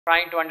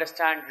trying to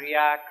understand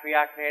React,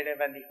 React Native,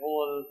 and the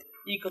whole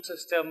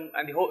ecosystem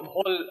and the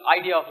whole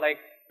idea of like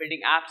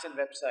building apps and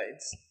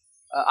websites.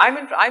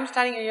 I'm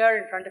standing here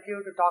in front of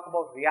you to talk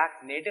about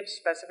React Native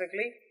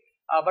specifically.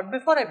 But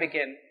before I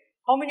begin,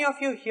 how many of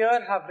you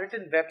here have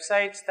written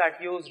websites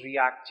that use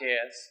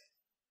React.js?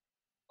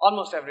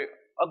 Almost every,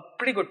 a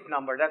pretty good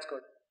number, that's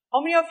good.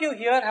 How many of you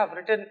here have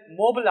written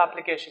mobile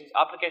applications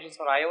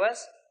for iOS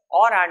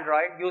or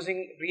Android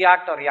using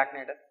React or React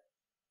Native?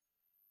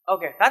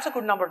 Okay, that's a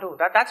good number too.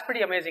 That's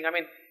pretty amazing. I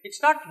mean,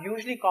 it's not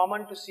usually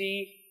common to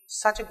see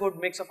such a good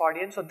mix of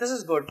audience, so this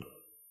is good.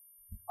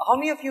 How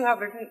many of you have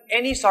written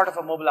any sort of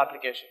a mobile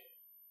application?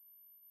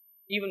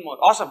 Even more.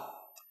 Awesome.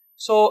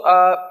 So,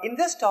 in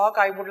this talk,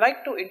 I would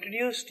like to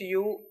introduce to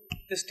you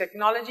this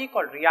technology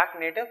called React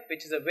Native,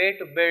 which is a way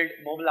to build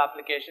mobile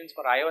applications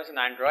for iOS and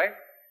Android.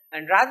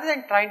 And rather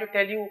than trying to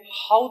tell you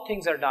how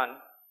things are done,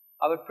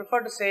 I would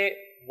prefer to say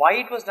why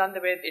it was done the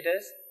way it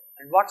is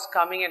and what's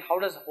coming and how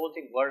does the whole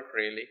thing work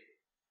really.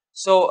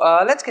 So,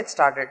 let's get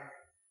started.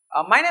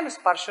 My name is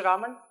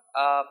Parshuraman.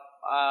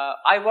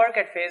 I work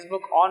at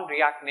Facebook on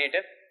React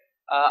Native.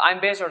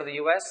 I'm based out of the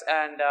US,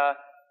 and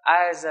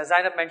as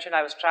Zainab mentioned,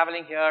 I was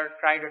traveling here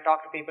trying to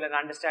talk to people and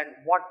understand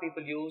what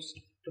people use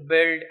to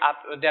build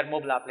their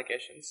mobile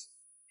applications.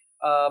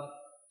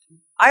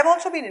 I've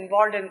also been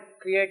involved in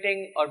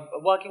creating or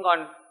working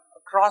on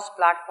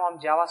cross-platform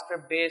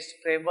JavaScript-based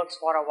frameworks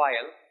for a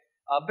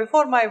while.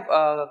 Before my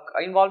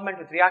involvement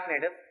with React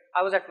Native,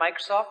 I was at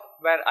Microsoft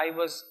where I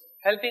was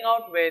helping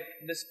out with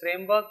this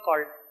framework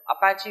called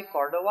Apache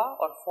Cordova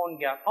or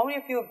Phonegap. How many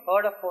of you have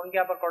heard of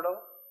Phonegap or Cordova?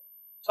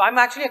 So I'm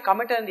actually a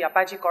committer in the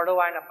Apache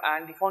Cordova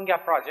and the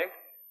Phonegap project,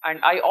 and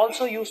I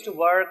also used to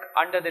work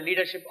under the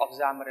leadership of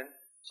Xamarin.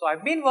 So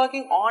I've been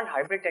working on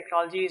hybrid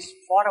technologies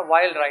for a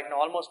while right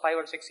now, almost 5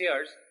 or 6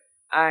 years,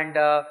 and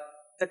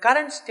the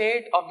current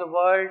state of the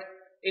world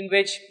in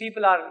which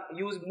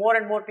more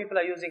and more people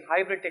are using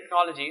hybrid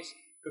technologies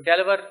to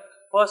deliver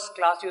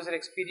first-class user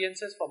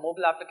experiences for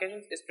mobile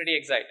applications is pretty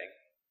exciting.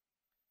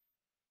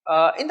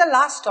 In the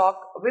last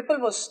talk,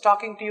 Vipul was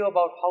talking to you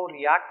about how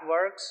React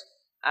works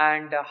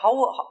and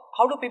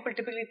how do people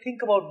typically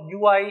think about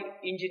UI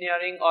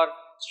engineering or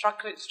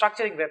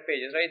structuring web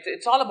pages, right?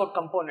 It's all about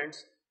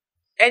components.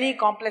 Any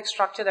complex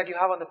structure that you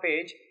have on the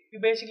page,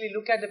 you basically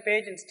look at the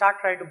page and start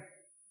trying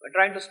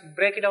to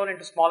break it down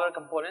into smaller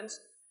components.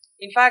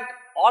 In fact,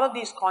 all of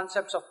these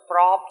concepts of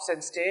props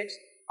and states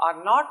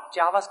are not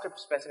JavaScript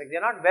specific,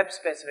 they're not web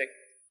specific.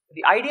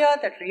 The idea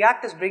that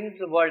React is bringing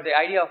to the world, the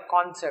idea of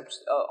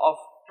concepts, of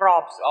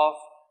props, of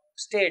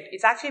state,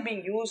 it's actually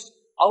being used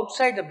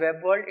outside the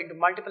web world into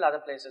multiple other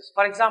places.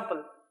 For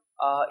example,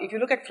 if you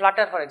look at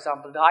Flutter, for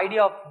example, the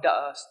idea of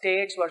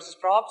states versus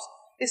props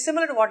is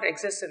similar to what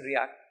exists in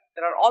React.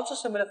 There are also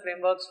similar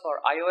frameworks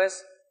for iOS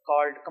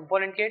called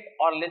Component Kit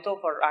or Litho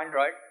for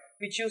Android,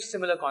 which use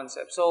similar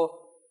concepts. So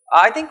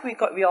I think we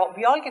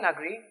all can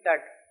agree that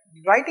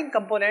writing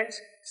components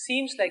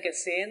seems like a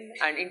sane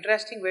and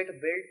interesting way to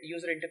build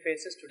user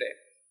interfaces today.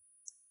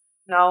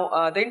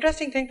 Now, the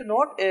interesting thing to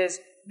note is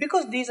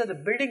because these are the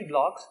building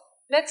blocks,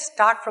 let's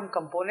start from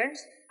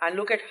components and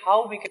look at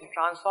how we can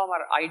transform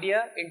our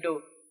idea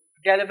into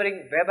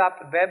delivering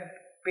web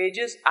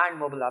pages and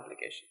mobile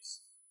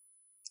applications.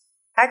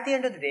 At the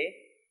end of the day,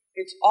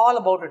 it's all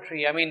about a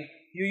tree. I mean,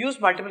 you use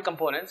multiple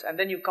components and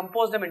then you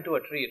compose them into a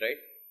tree, right?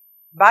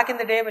 Back in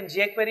the day when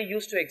jQuery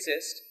used to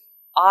exist,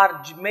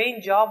 our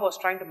main job was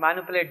trying to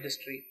manipulate this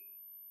tree.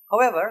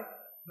 However,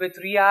 with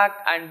React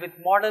and with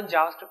modern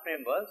JavaScript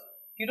frameworks,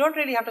 you don't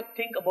really have to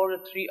think about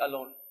a tree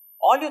alone.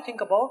 All you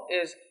think about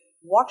is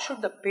what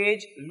should the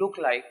page look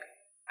like,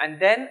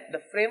 and then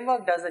the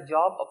framework does the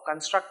job of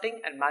constructing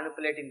and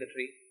manipulating the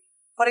tree.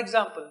 For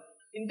example,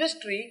 in this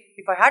tree,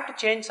 if I had to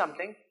change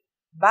something,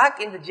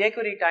 back in the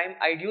jQuery time,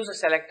 I'd use a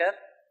selector.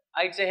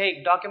 I'd say,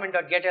 hey,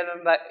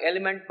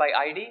 document.getElement by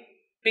ID,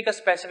 pick a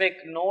specific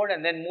node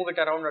and then move it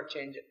around or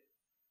change it.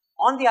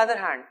 On the other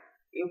hand,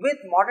 with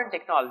modern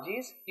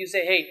technologies, you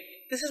say, hey,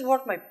 this is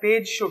what my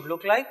page should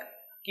look like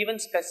given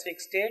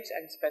specific states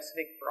and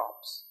specific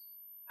props.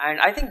 And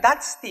I think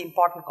that's the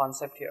important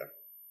concept here.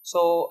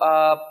 So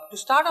to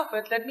start off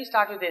with, let me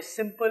start with a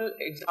simple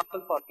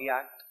example for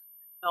React.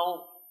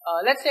 Now,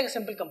 let's take a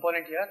simple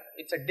component here.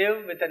 It's a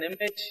div with an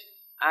image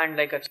and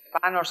like a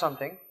span or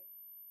something.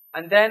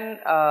 And then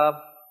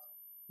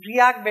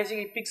React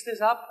basically picks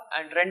this up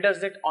and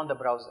renders it on the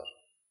browser.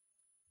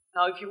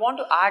 Now, if you want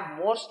to add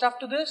more stuff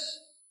to this,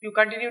 you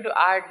continue to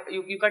add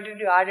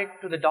it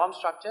to the DOM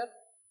structure.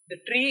 The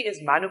tree is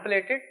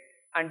manipulated,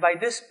 and by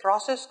this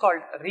process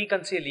called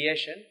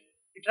reconciliation,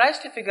 it tries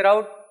to figure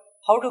out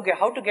how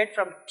to get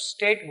from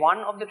state 1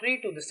 of the tree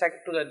to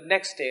the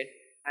next state,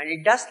 and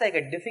it does like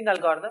a diffing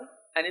algorithm,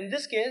 and in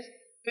this case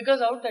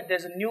figures out that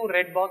there's a new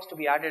red box to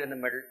be added in the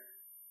middle.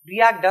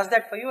 React does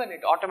that for you and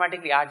it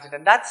automatically adds it,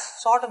 and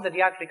that's sort of the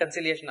React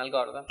reconciliation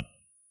algorithm.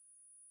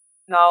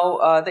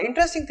 Now, the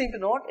interesting thing to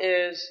note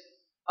is,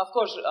 of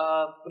course,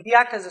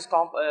 React has this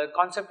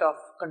concept of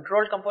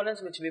controlled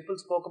components, which Vipul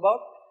spoke about.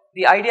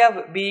 The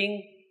idea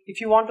being,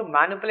 if you want to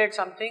manipulate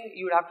something,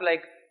 you would have to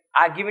like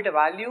I give it a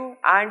value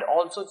and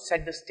also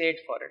set the state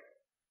for it.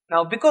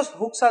 Now, because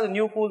hooks are the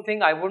new cool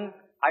thing, I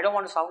don't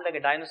want to sound like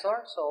a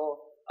dinosaur. So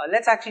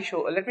let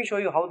me show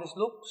you how this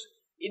looks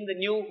in the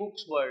new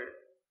hooks world.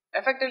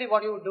 Effectively,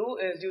 what you would do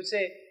is you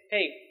say,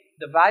 hey,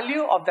 the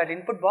value of that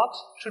input box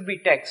should be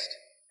text.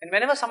 And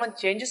whenever someone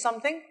changes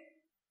something,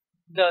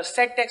 the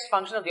set text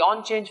function or the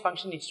onChange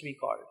function needs to be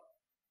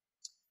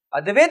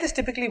called. The way this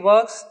typically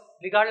works,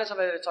 regardless of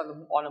whether it's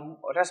on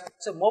a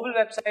responsive mobile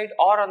website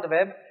or on the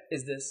web,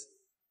 is this.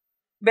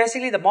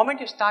 Basically, the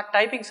moment you start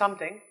typing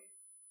something,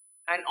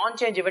 an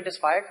onChange event is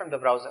fired from the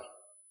browser.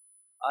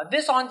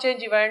 This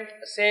onChange event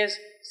says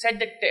set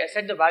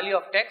the value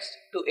of text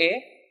to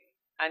A,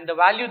 and the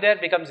value there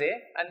becomes A,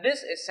 and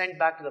this is sent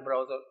back to the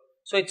browser.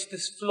 So it's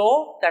this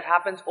flow that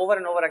happens over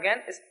and over again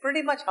is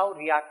pretty much how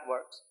React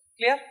works.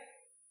 Clear?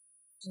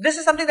 So this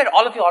is something that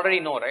all of you already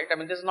know, right? I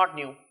mean, this is not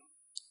new.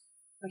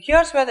 Now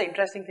here's where the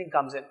interesting thing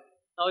comes in.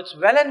 Now it's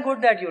well and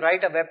good that you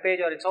write a web page,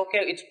 or it's okay.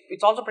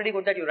 It's also pretty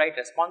good that you write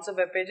responsive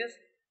web pages.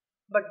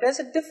 But there's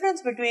a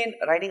difference between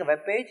writing a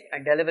web page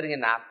and delivering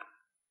an app.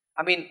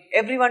 I mean,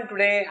 everyone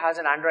today has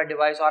an Android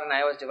device or an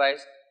iOS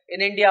device.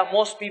 In India,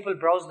 most people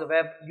browse the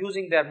web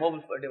using their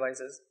mobile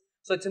devices.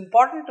 So it's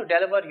important to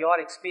deliver your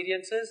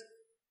experiences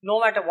no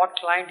matter what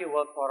client you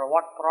work for or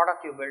what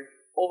product you build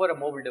over a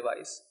mobile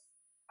device.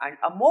 And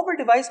a mobile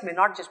device may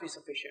not just be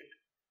sufficient.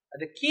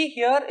 The key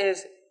here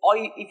is,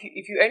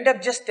 if you end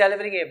up just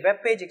delivering a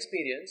web page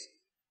experience,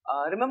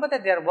 remember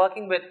that they are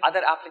working with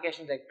other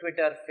applications like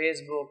Twitter,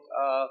 Facebook,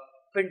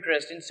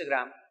 Pinterest,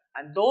 Instagram,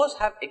 and those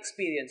have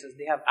experiences,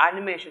 they have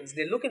animations,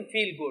 they look and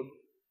feel good.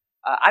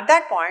 At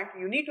that point,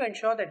 you need to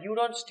ensure that you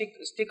don't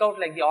stick out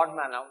like the odd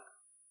man out.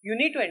 You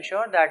need to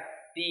ensure that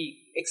the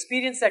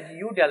experience that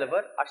you deliver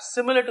are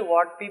similar to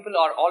what people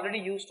are already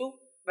used to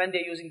when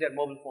they're using their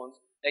mobile phones.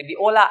 Like the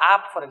Ola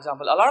app, for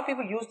example, a lot of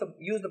people use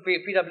the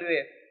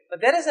PWA,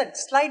 but there is a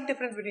slight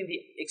difference between the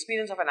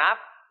experience of an app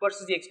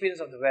versus the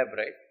experience of the web,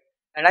 right?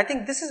 And I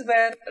think this is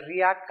where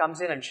React comes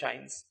in and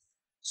shines.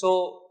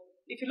 So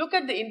if you look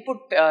at the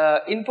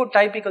input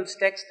type equals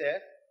text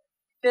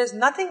there's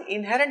nothing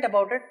inherent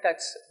about it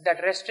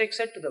that restricts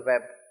it to the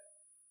web.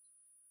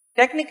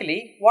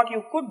 Technically, what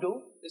you could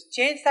do is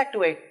change that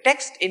to a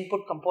text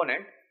input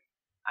component,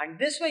 and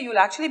this way you will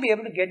actually be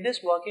able to get this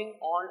working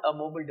on a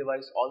mobile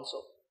device also.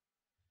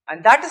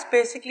 And that is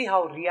basically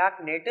how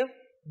React Native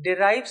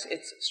derives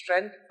its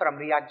strength from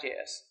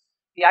React.js.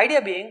 The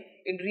idea being,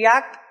 in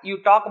React,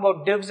 you talk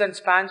about divs and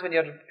spans when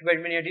you're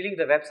dealing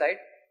with the website,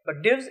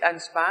 but divs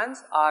and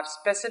spans are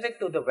specific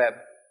to the web.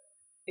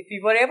 If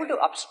we were able to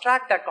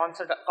abstract that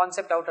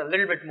concept out a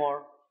little bit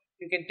more,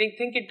 you can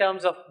think in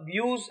terms of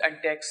views and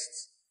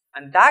texts,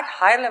 and that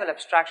higher level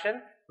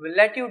abstraction will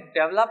let you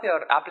develop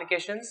your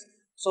applications.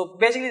 So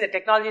basically the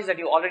technologies that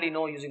you already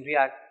know using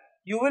React,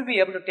 you will be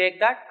able to take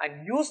that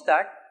and use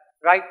that,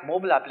 write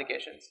mobile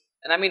applications.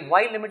 And I mean,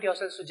 why limit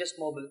yourselves to just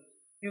mobile?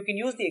 You can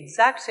use the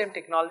exact same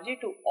technology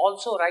to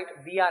also write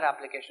VR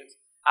applications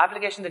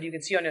that you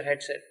can see on your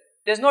headset.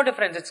 There's no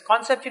difference. It's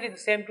conceptually the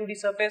same 2D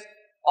surface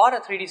or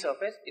a 3D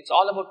surface. It's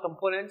all about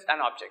components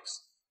and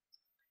objects.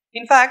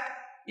 In fact,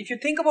 if you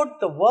think about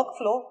the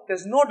workflow,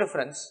 there's no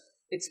difference.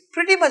 It's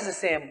pretty much the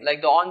same,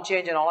 like the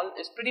onChange and all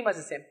is pretty much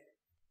the same,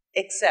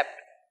 except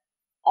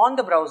on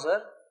the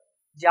browser,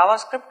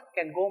 JavaScript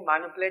can go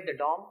manipulate the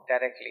DOM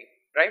directly,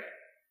 right?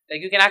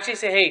 Like you can actually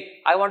say,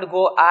 hey, I want to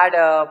go add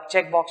a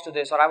checkbox to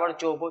this, or I want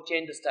to go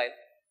change the style.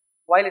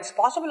 While it's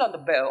possible on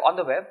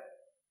the web,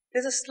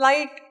 there's a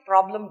slight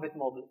problem with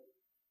mobile.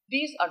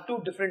 These are two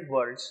different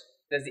worlds.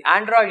 There's the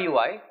Android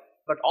UI,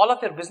 but all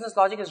of your business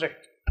logic is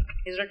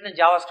written in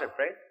JavaScript,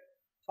 right?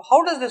 So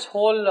how does this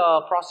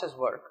whole process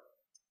work?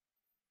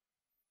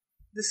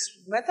 This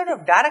method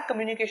of direct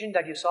communication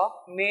that you saw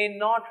may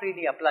not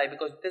really apply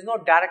because there's no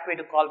direct way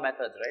to call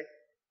methods, right?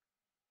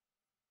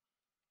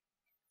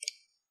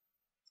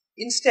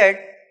 Instead,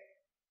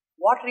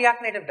 what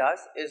React Native does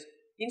is,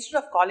 instead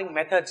of calling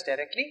methods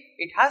directly,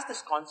 it has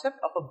this concept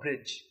of a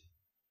bridge.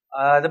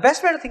 The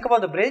best way to think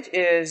about the bridge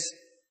is,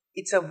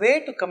 it's a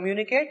way to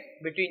communicate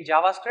between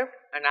JavaScript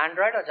and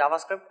Android or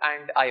JavaScript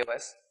and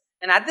iOS.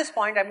 And at this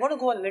point, I'm going to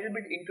go a little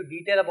bit into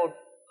detail about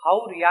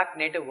how React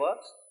Native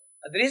works.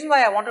 The reason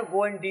why I want to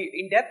go in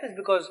depth is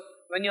because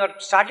when you're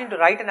starting to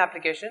write an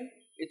application,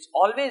 it's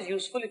always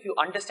useful if you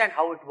understand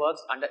how it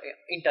works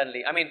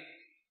internally. I mean,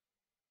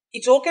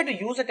 it's okay to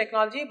use the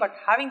technology, but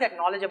having that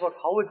knowledge about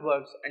how it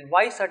works and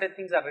why certain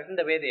things are written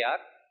the way they are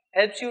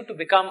helps you to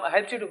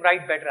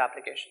write better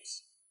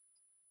applications.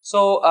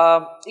 So,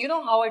 you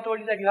know how I told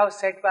you that you have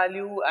set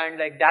value and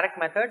like direct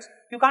methods?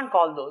 You can't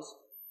call those.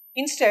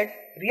 Instead,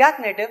 React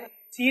Native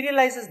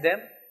serializes them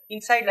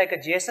inside like a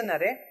JSON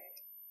array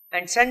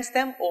and sends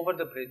them over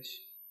the bridge.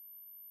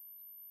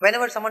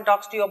 Whenever someone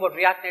talks to you about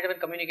React Native and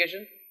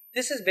communication,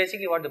 this is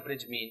basically what the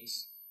bridge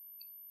means.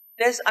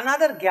 There's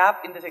another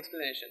gap in this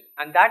explanation,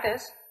 and that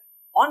is,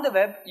 on the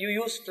web, you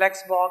use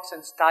Flexbox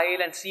and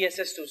style and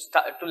CSS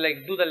to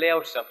like do the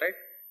layout stuff,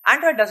 right?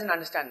 Android doesn't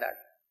understand that.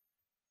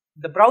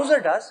 The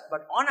browser does,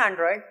 but on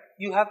Android,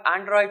 you have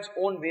Android's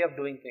own way of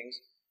doing things.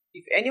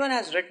 if anyone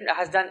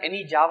has done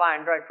any Java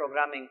Android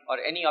programming or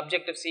any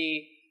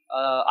Objective-C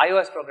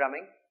iOS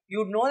programming,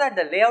 you'd know that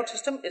the layout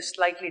system is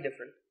slightly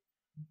different.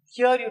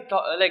 Here you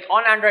talk, like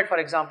on Android for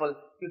example,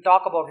 you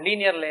talk about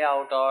linear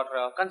layout or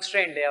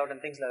constrained layout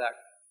and things like that.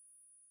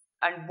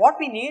 And what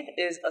we need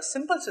is a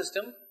simple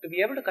system to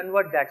be able to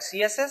convert that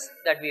CSS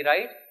that we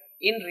write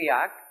in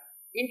React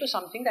into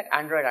something that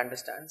Android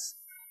understands.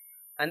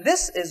 And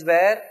this is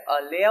where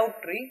a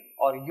layout tree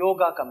or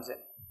yoga comes in.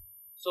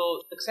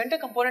 So the center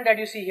component that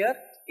you see here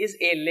is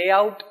a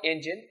layout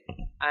engine,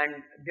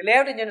 and the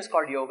layout engine is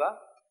called yoga.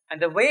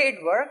 And the way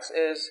it works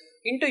is,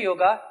 into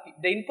yoga,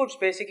 the inputs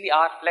basically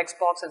are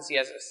flexbox and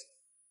CSS.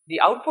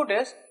 The output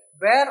is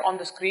where on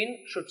the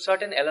screen should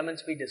certain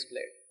elements be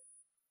displayed.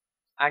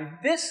 And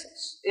this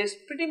is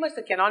pretty much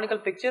the canonical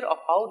picture of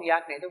how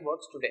React Native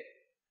works today.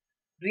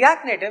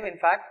 React Native, in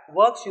fact,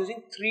 works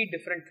using 3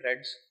 different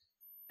threads.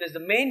 There's the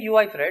main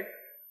UI thread,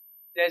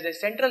 there's a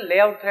central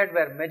layout thread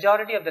where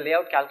majority of the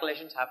layout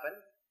calculations happen,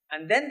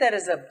 and then there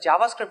is a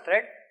JavaScript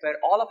thread where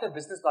all of the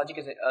business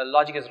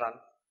logic is run.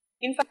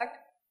 In fact,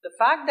 the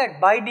fact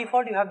that by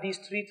default you have these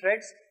 3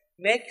 threads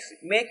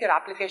make your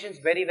applications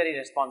very, very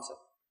responsive.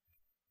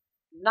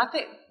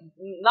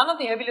 None of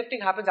the heavy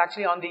lifting happens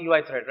actually on the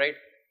UI thread, right?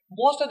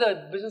 Most of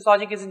the business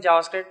logic is in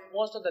JavaScript,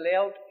 most of the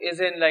layout is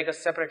in like a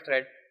separate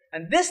thread.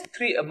 And this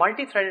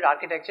multi-threaded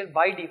architecture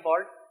by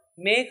default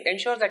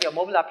ensures that your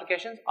mobile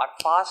applications are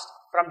fast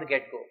from the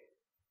get-go.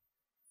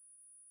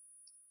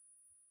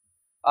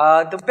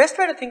 The best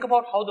way to think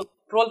about how the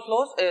control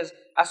flows is,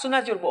 as soon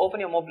as you open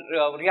your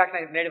mobile,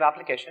 React Native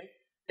application,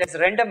 there's a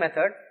render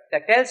method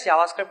that tells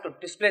JavaScript to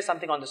display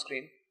something on the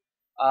screen.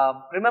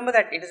 Remember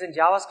that it is in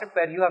JavaScript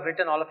where you have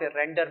written all of your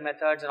render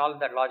methods and all of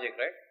that logic,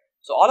 right?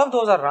 So all of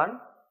those are run,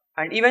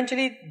 and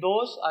eventually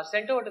those are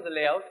sent over to the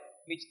layout,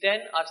 which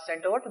then are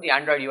sent over to the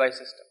Android UI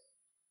system.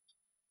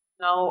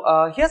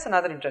 Now, here's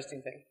another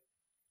interesting thing.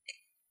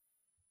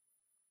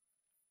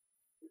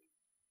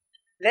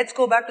 Let's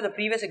go back to the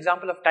previous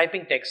example of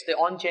typing text, the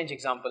on-change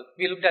example.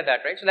 We looked at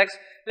that, right? So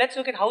let's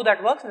look at how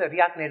that works in the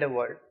React Native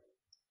world.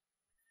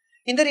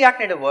 In the React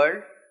Native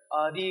world,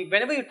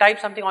 whenever you type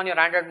something on your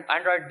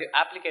Android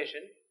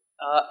application,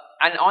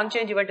 an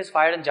on-change event is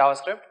fired in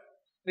JavaScript,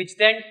 which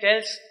then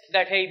tells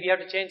that, hey, we have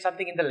to change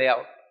something in the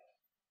layout.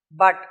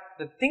 But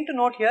the thing to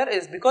note here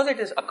is, because it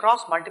is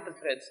across multiple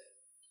threads,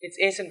 it's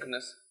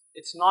asynchronous,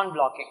 it's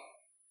non-blocking.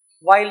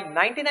 While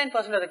 99%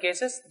 of the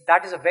cases,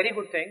 that is a very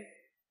good thing,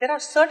 there are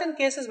certain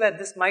cases where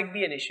this might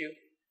be an issue.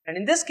 And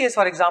in this case,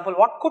 for example,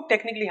 what could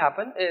technically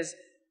happen is,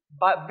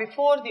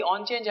 before the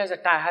on-change has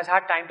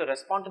had time to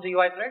respond to the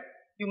UI thread,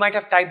 you might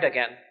have typed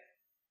again.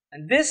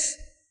 And this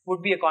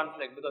would be a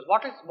conflict, because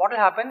what will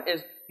happen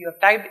is, you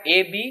have typed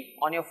AB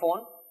on your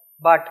phone,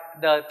 but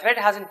the thread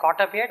hasn't caught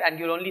up yet and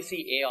you'll only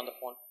see A on the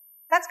phone.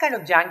 That's kind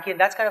of janky and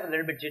that's kind of a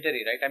little bit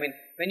jittery, right? I mean,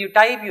 when you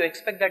type, you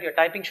expect that your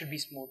typing should be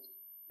smooth.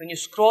 When you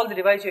scroll the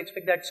device, you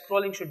expect that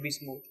scrolling should be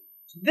smooth.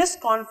 So this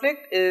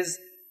conflict is,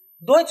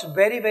 though it's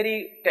very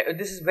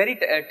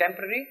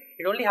temporary,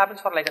 it only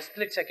happens for like a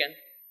split second,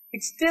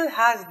 it still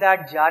has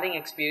that jarring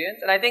experience.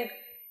 And I think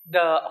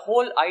the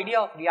whole idea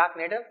of React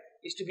Native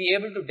is to be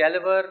able to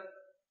deliver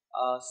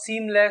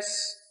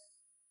seamless,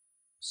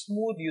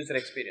 smooth user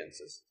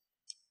experiences.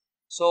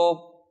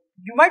 So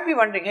you might be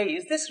wondering, hey,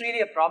 is this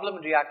really a problem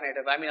in React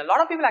Native? I mean, a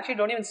lot of people actually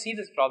don't even see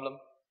this problem.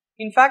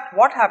 In fact,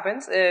 what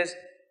happens is,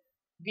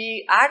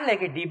 we add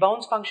like a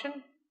debounce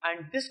function,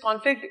 and this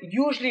conflict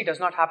usually does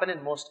not happen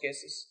in most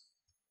cases.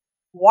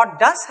 What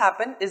does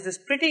happen is this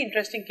pretty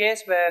interesting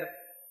case where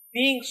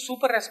being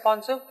super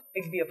responsive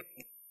might be a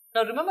problem.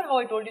 Now remember how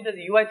I told you that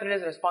the UI thread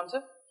is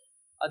responsive?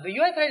 The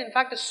UI thread in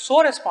fact is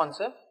so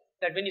responsive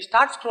that when you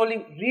start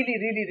scrolling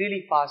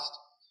really fast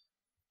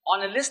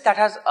on a list that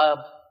has a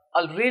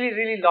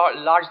really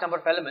large number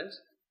of elements,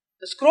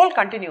 the scroll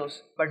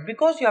continues, but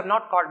because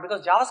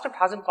because JavaScript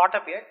hasn't caught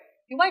up yet,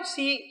 you might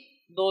see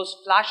those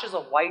flashes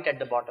of white at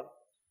the bottom.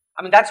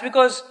 I mean, that's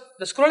because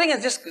the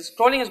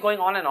scrolling is going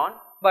on and on,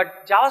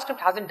 but JavaScript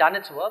hasn't done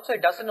its work, so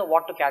it doesn't know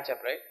what to catch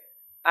up, right?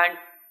 And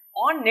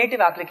on native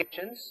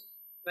applications,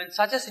 when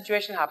such a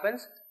situation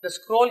happens, the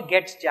scroll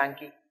gets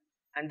janky,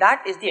 and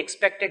that is the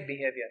expected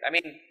behavior. I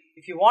mean,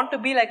 if you want to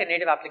be like a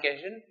native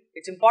application,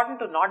 it's important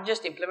to not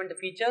just implement the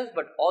features,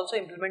 but also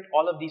implement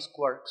all of these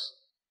quirks.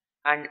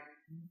 And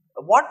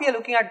what we are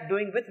looking at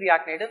doing with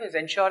React Native is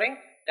ensuring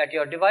that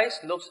your device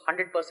looks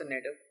 100%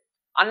 native.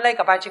 Unlike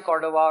Apache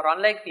Cordova or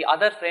unlike the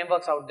other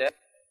frameworks out there,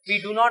 we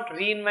do not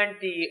reinvent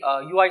the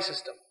UI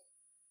system.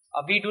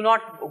 We do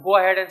not go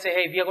ahead and say,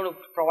 hey, we are going to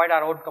provide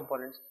our own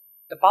components.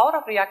 The power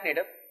of React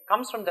Native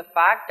comes from the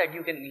fact that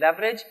you can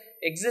leverage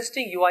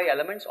existing UI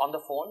elements on the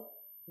phone,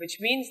 which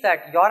means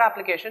that your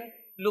application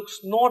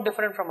looks no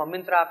different from a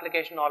Myntra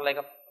application or like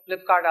a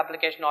Flipkart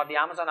application or the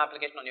Amazon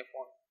application on your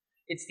phone.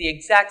 It's the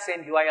exact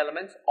same UI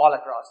elements all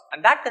across.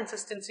 And that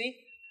consistency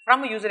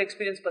from a user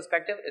experience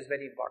perspective is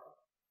very important.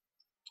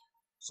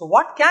 So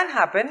what can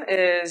happen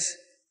is,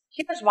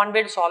 here's one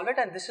way to solve it,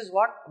 and this is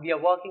what we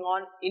are working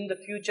on in the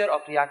future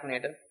of React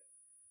Native.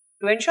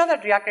 To ensure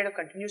that React Native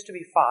continues to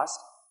be fast,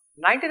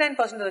 99%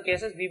 of the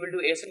cases we will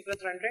do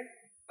asynchronous rendering,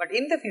 but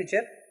in the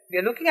future we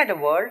are looking at a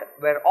world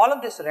where all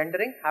of this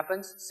rendering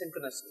happens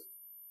synchronously.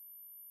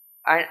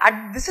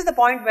 And this is the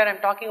point where I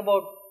am talking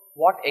about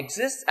what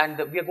exists, and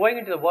we are going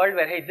into the world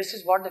where, hey, this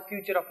is what the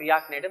future of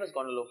React Native is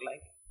going to look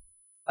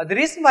like. The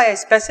reason why I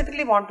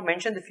specifically want to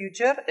mention the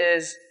future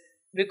is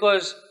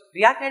because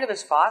React Native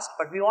is fast,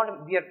 but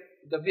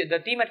the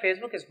team at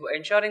Facebook is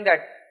ensuring that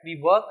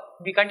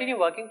we continue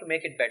working to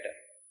make it better.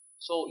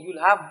 So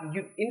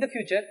in the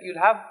future you'll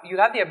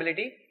have the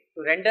ability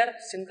to render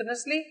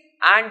synchronously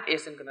and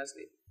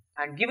asynchronously.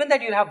 And given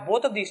that you have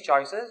both of these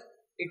choices,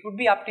 it would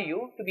be up to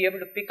you to be able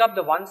to pick up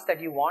the ones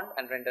that you want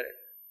and render it.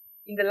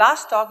 In the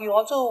last talk, you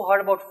also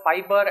heard about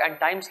fiber and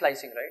time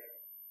slicing, right?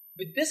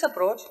 With this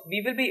approach,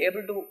 we will be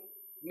able to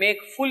make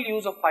full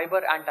use of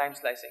fiber and time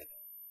slicing.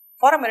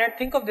 For a minute,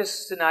 think of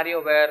this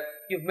scenario where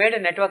you've made a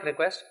network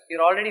request,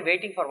 you're already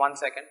waiting for 1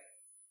 second.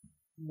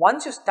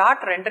 Once you start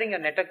rendering a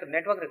network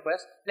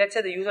request, let's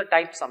say the user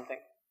types something.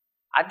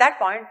 At that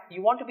point,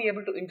 you want to be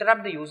able to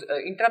interrupt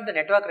the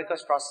network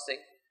request processing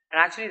and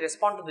actually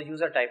respond to the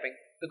user typing.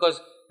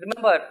 Because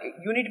remember,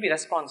 you need to be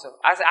responsive.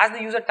 As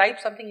the user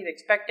types something, he's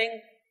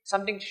expecting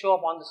something to show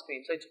up on the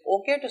screen. So it's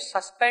okay to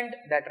suspend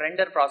that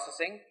render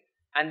processing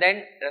and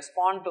then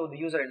respond to the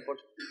user input.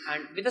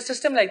 And with a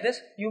system like this,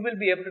 you will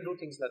be able to do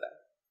things like that.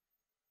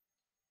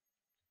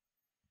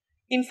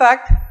 In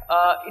fact,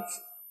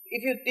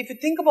 if you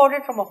think about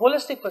it from a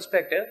holistic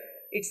perspective,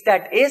 it's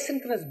that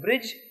asynchronous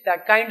bridge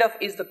that kind of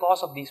is the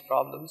cause of these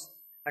problems.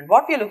 And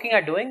what we are looking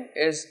at doing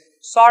is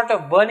sort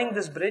of burning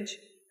this bridge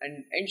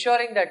and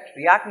ensuring that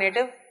React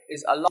Native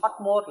is a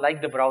lot more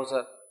like the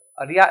browser.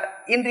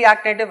 In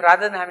React Native,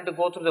 rather than having to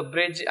go through the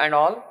bridge and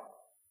all,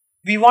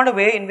 we want a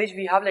way in which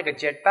we have like a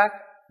jetpack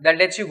that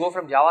lets you go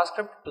from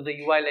JavaScript to the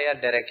UI layer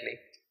directly.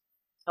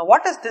 Now,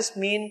 what does this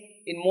mean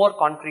in more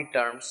concrete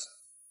terms?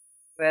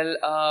 Well,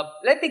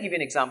 let me give you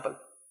an example.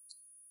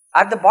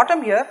 At the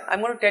bottom here,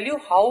 I'm going to tell you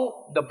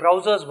how the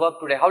browsers work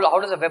today. How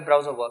does a web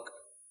browser work?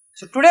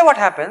 So today what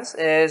happens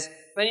is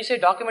when you say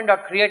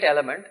document.create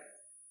element,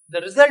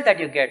 the result that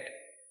you get,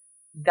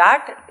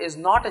 that is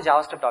not a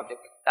JavaScript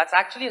object. That's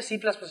actually a C++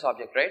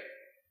 object, right?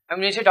 I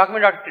mean, when you say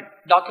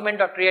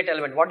document.create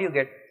element, what do you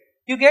get?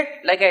 You get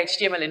like a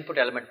HTML input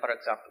element, for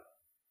example.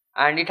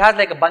 And it has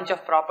like a bunch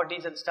of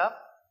properties and stuff.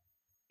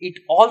 It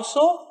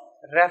also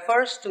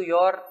refers to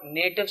your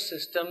native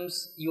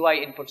system's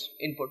UI input.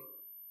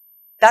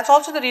 That's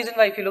also the reason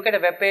why if you look at a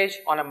web page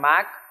on a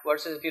Mac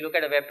versus if you look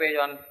at a web page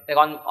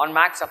on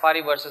Mac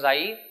Safari versus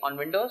IE on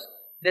Windows,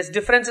 there's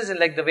differences in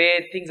like the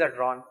way things are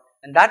drawn.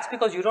 And that's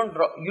because you don't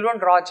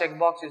draw a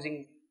checkbox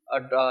using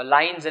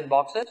lines and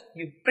boxes.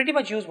 You pretty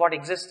much use what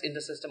exists in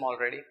the system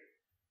already.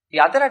 The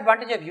other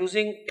advantage of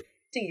using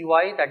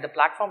UI that the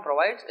platform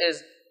provides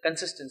is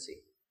consistency.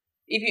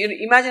 If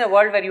you imagine a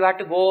world where you had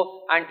to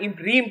go and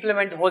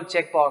re-implement the whole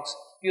checkbox,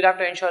 you'll have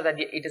to ensure that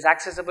it is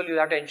accessible, you'll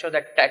have to ensure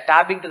that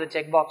tabbing to the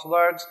checkbox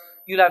works,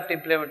 you'll have to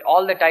implement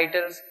all the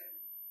titles.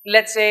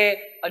 Let's say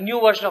a new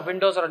version of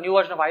Windows or a new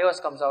version of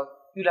iOS comes out,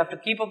 you'll have to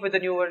keep up with the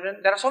new version.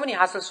 There are so many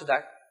hassles to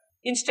that.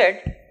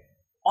 Instead,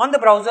 on the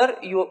browser,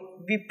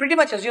 we pretty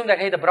much assume that,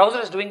 hey, the browser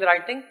is doing the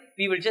right thing,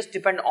 we will just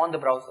depend on the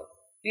browser.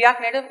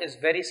 React Native is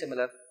very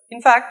similar.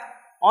 In fact,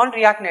 on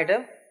React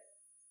Native,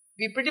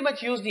 we pretty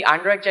much use the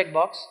Android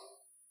checkbox,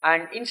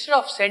 and instead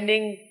of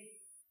sending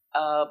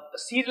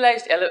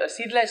serialized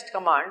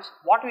commands,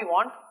 what we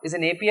want is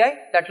an API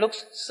that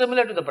looks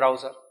similar to the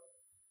browser.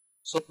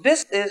 So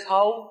this is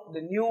how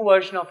the new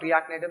version of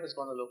React Native is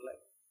going to look like.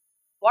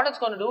 What it's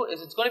going to do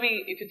is it's going to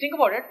be, if you think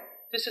about it,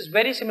 this is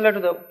very similar to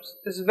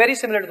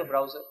the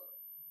browser.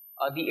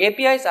 The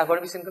APIs are going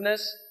to be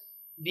synchronous.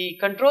 The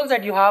controls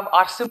that you have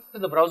are similar to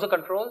the browser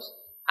controls,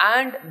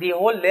 and the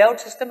whole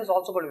layout system is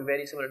also going to be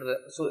very similar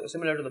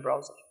to the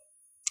browser.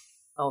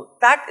 Now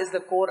that is the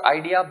core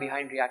idea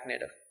behind React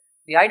Native.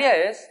 The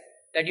idea is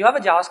that you have a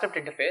JavaScript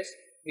interface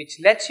which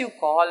lets you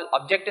call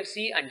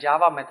Objective-C and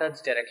Java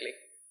methods directly.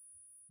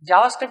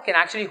 JavaScript can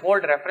actually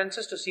hold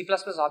references to C++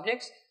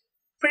 objects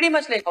pretty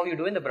much like how you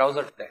do in the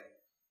browser today.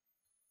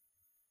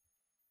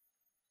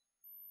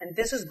 And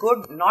this is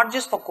good not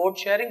just for code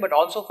sharing but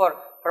also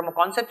from a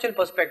conceptual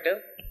perspective.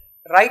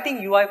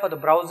 Writing UI for the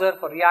browser,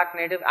 for React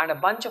Native and a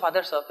bunch of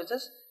other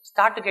surfaces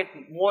start to get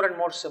more and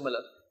more similar.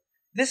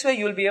 This way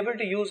you will be able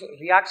to use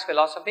React's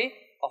philosophy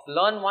of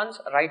learn once,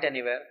 write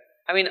anywhere.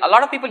 I mean, a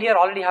lot of people here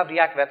already have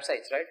React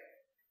websites, right?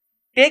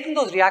 Taking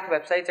those React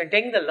websites and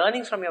taking the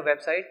learnings from your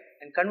website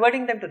and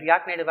converting them to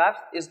React Native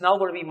apps is now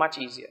going to be much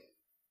easier.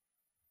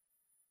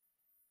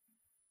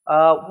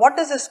 What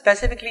does this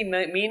specifically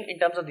mean in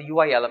terms of the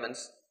UI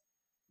elements?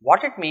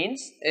 What it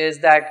means is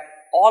that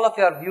all of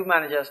your view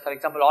managers, for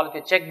example, all of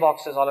your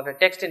checkboxes, all of your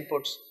text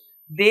inputs,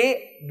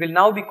 they will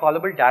now be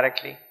callable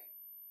directly.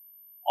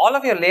 All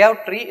of your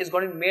layout tree is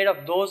going to be made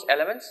of those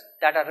elements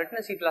that are written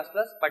in C++,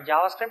 but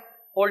JavaScript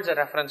holds a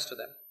reference to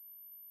them.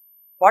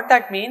 What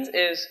that means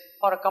is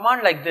for a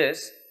command like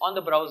this on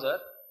the browser,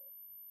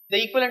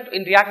 the equivalent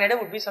in React Native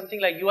would be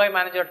something like UI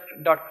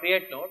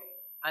manager.create node,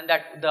 and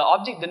that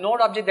the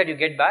node object that you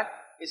get back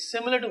is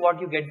similar to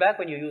what you get back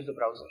when you use the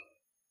browser.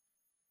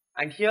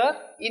 And here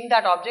in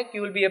that object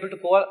you will be able to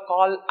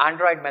call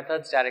Android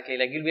methods directly,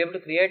 like you'll be able to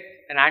create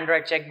an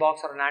Android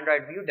checkbox or an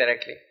Android view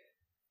directly.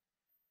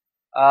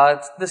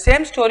 It's the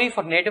same story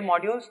for native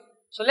modules.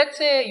 So let's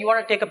say you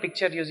want to take a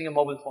picture using a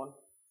mobile phone.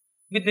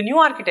 With the new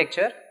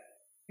architecture,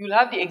 you'll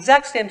have the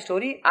exact same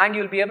story and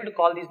you'll be able to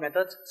call these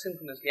methods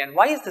synchronously. And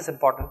why is this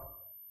important?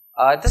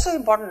 This is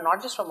important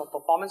not just from a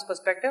performance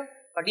perspective,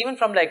 but even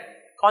from like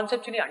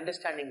conceptually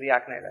understanding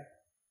React Native.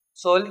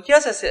 So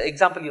here's an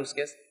example use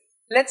case.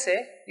 Let's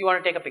say you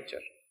want to take a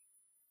picture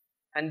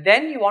and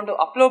then you want to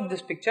upload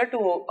this picture to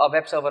a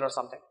web server or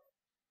something.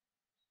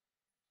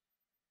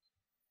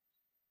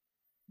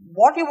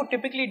 What you would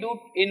typically do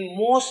in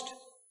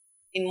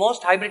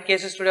most hybrid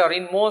cases today, or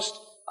in most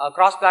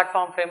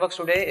cross-platform frameworks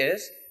today,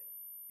 is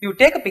you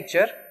take a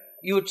picture,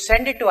 you would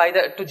send it to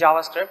either to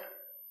JavaScript,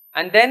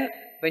 and then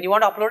when you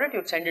want to upload it, you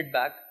would send it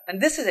back.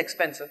 And this is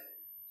expensive.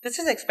 This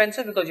is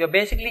expensive because you're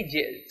basically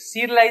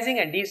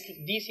serializing and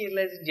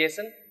deserializing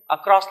JSON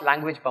across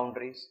language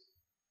boundaries.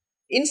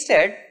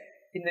 Instead,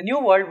 in the new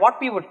world, what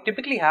we would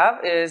typically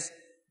have is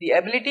the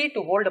ability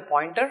to hold a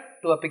pointer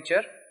to a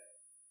picture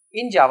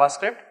in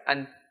JavaScript,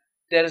 and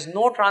there is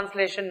no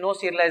translation, no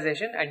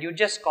serialization, and you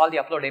just call the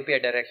upload API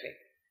directly.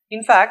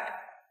 In fact,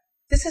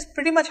 this is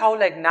pretty much how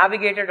like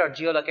navigated or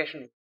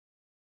geolocation,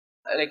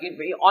 like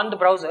on the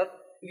browser,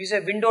 if you say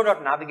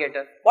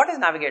window.navigator, what is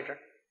navigator?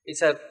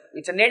 It's a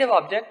native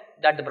object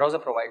that the browser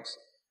provides.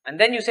 And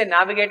then you say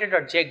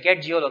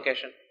navigated.get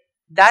geolocation.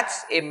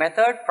 That's a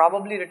method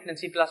probably written in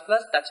C++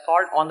 that's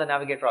called on the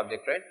navigator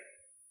object, right?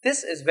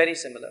 This is very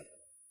similar.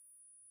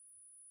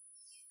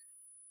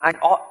 And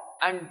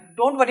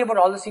don't worry about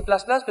all the C++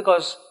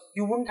 because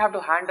you wouldn't have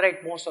to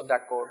handwrite most of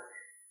that code.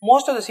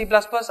 Most of the C++ is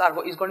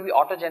going to be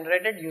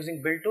auto-generated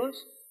using build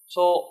tools.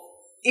 So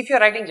if you're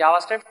writing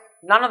JavaScript,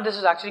 none of this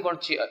is actually going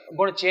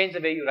to change the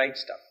way you write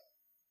stuff.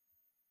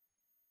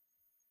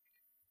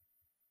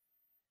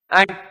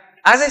 And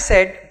as I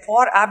said,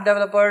 for app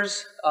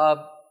developers,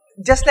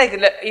 just like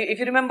if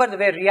you remember the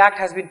way React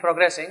has been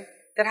progressing,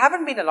 there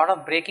haven't been a lot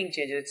of breaking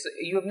changes.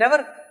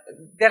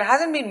 There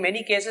hasn't been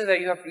many cases where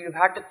you've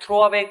had to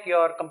throw away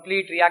your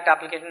complete React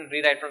application and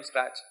rewrite from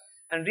scratch.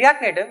 And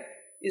React Native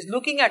is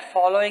looking at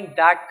following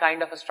that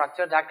kind of a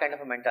structure, that kind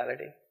of a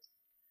mentality.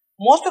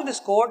 Most of this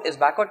code is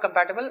backward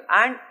compatible,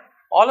 and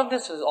all of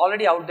this is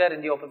already out there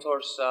in the open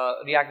source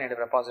React Native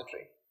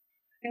repository.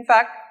 In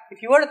fact,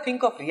 if you were to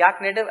think of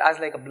React Native as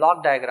like a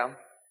block diagram,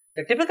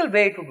 the typical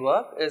way it would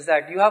work is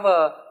that you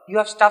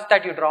have stuff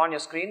that you draw on your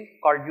screen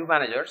called view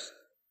managers.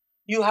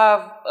 You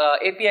have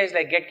APIs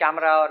like get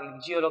camera or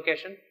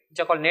geolocation, which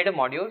are called native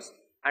modules,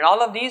 and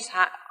all of these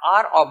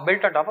are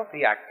built on top of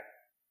React.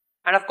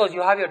 And of course,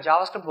 you have your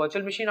JavaScript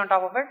virtual machine on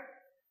top of it,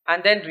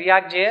 and then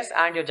React.js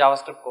and your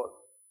JavaScript code.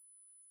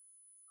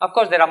 Of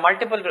course, there are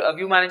multiple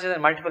view managers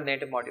and multiple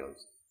native modules.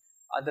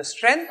 The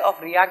strength of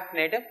React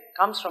Native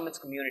comes from its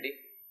community.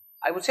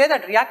 I would say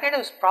that React Native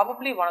is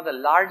probably one of the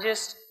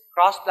largest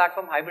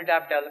cross-platform hybrid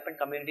app development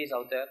communities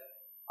out there.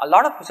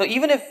 So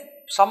even if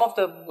some of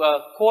the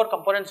core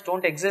components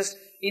don't exist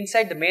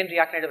inside the main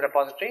React Native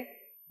repository,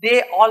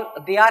 they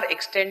are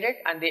extended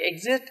and they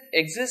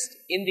exist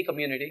in the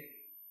community.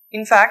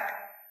 In fact,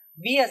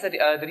 we as the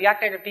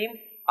React Native team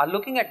are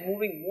looking at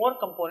moving more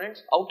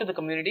components out to the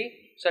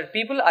community so that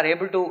people are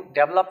able to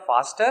develop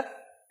faster,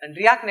 and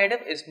React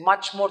Native is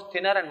much more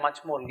thinner and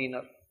much more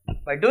leaner.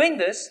 By doing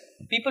this,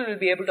 people will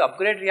be able to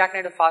upgrade React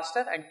Native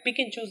faster and pick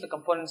and choose the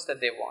components that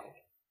they want.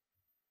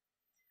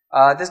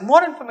 There's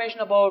more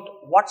information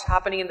about what's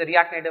happening in the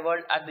React Native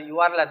world at the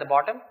URL at the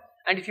bottom.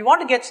 And if you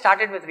want to get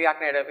started with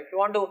React Native, if you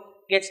want to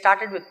get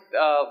started with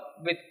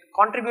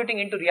contributing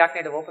into React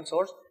Native open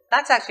source,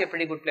 that's actually a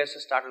pretty good place to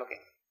start looking.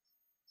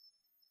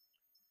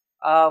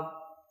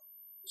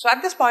 So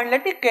at this point,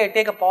 let me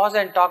take a pause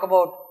and talk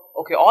about,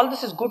 okay, all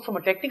this is good from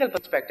a technical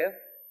perspective,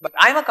 but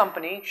I'm a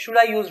company, should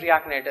I use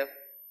React Native?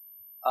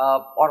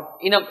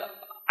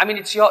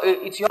 It's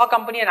your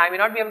company and I may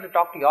not be able to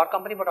talk to your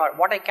company, but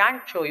what I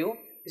can show you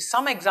is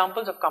some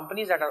examples of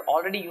companies that are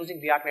already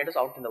using React Native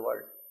out in the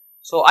world.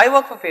 So I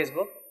work for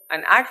Facebook,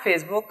 and at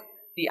Facebook,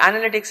 the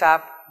Analytics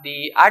app,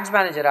 the Ads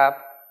Manager app,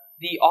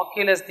 the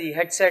Oculus, the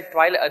headset,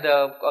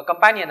 the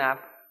companion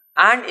app,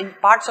 and in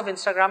parts of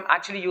Instagram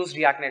actually use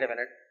React Native in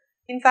it.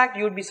 In fact,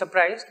 you would be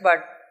surprised,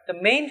 but the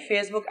main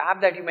Facebook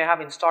app that you may have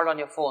installed on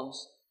your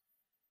phones,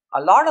 a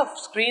lot of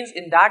screens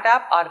in that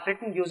app are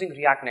written using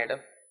React Native.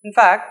 In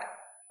fact,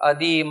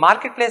 the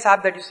Marketplace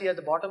app that you see at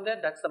the bottom there,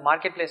 that's the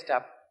Marketplace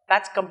tab.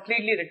 That's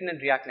completely written in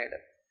React Native.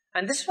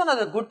 And this is one of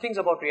the good things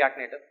about React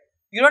Native.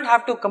 You don't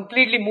have to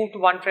completely move to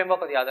one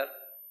framework or the other.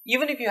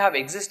 Even if you have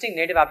existing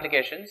native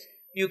applications,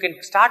 you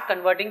can start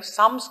converting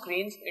some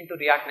screens into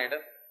React Native.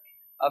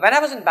 When I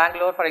was in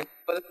Bangalore, for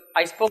example,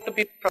 I spoke to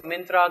people from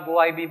Myntra,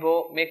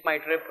 GoIbibo, Make My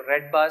Trip,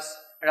 Redbus,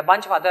 and a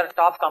bunch of other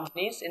top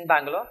companies in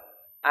Bangalore.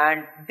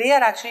 And they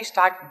are actually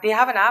they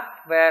have an app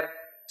where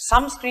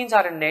some screens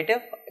are in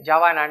native,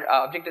 Java and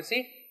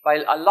Objective-C,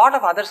 while a lot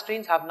of other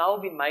screens have now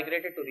been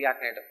migrated to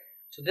React Native.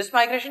 So this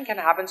migration can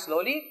happen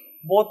slowly,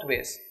 both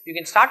ways. You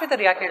can start with a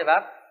React Native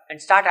app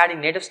and start adding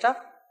native stuff,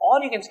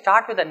 or you can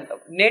start with a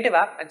native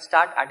app and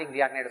start adding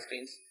React Native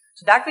screens.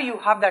 So that way you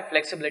have that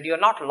flexibility. You're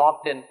not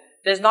locked in.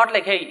 There's not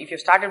like, hey, if you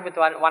started with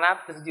one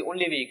app, this is the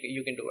only way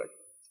you can do it.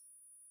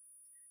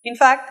 In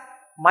fact,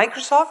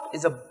 Microsoft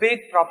is a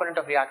big proponent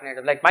of React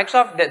Native. Like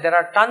Microsoft, there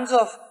are tons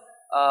of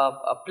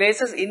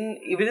places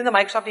within the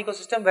Microsoft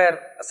ecosystem where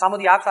some of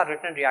the apps are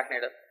written in React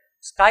Native.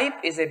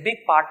 Skype is a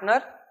big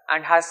partner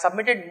and has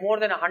submitted more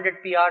than 100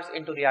 PRs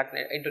into React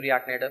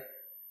Native.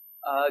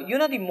 You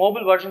know the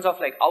mobile versions of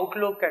like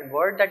Outlook and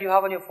Word that you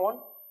have on your phone?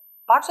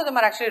 Parts of them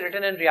are actually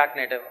written in React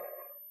Native.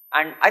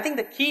 And I think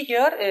the key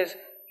here is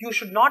you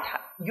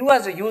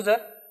as a user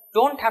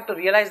don't have to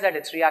realize that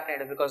it's React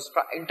Native, because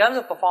in terms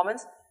of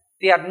performance,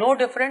 they are no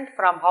different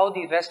from how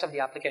the rest of the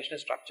application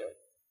is structured.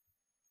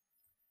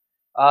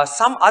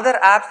 Some other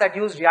apps that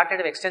use React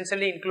Native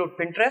extensively include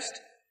Pinterest,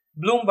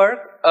 Bloomberg,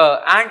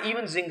 and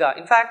even Zynga.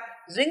 In fact,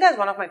 Zynga is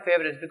one of my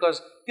favorites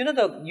because you know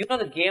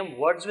the game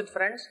Words with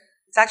Friends?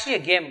 It's actually a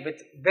game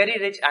with very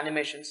rich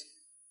animations.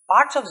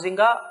 Parts of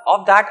Zynga,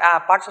 of that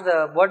app, parts of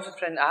the Words with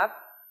Friends app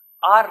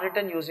are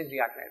written using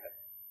React Native.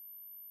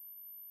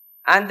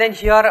 And then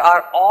here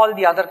are all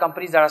the other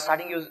companies that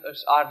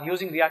are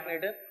using React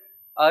Native.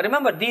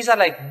 Remember, these are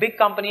like big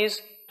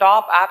companies,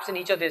 top apps in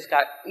each of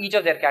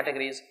their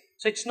categories.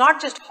 So it's not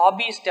just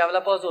hobbies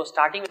developers who are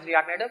starting with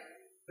React Native.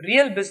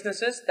 Real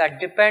businesses that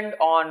depend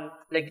on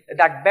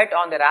that bet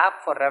on their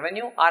app for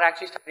revenue are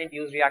actually starting to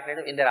use React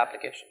Native in their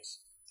applications.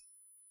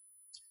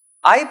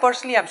 I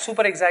personally am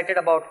super excited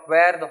about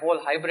where the whole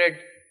hybrid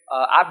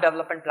app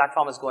development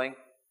platform is going.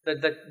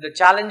 The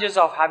challenges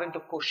of having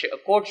to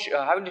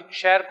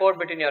share code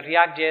between your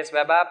React.js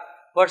web app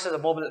versus a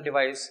mobile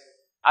device,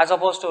 as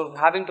opposed to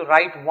having to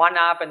write one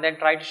app and then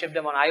try to ship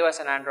them on iOS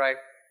and Android.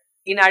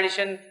 In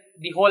addition,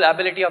 the whole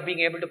ability of being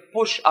able to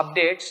push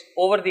updates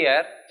over the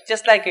air,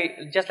 just like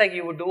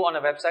you would do on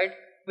a website,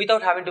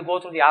 without having to go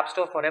through the App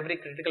Store for every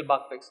critical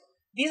bug fix.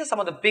 These are some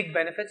of the big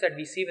benefits that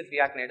we see with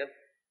React Native,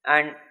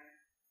 and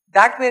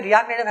that way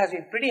React Native has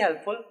been pretty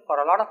helpful for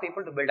a lot of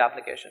people to build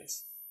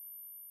applications.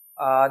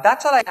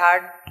 That's all I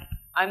had.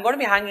 I'm going to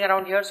be hanging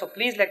around here, so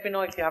please let me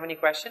know if you have any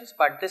questions,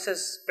 but this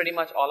is pretty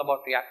much all about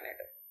React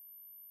Native.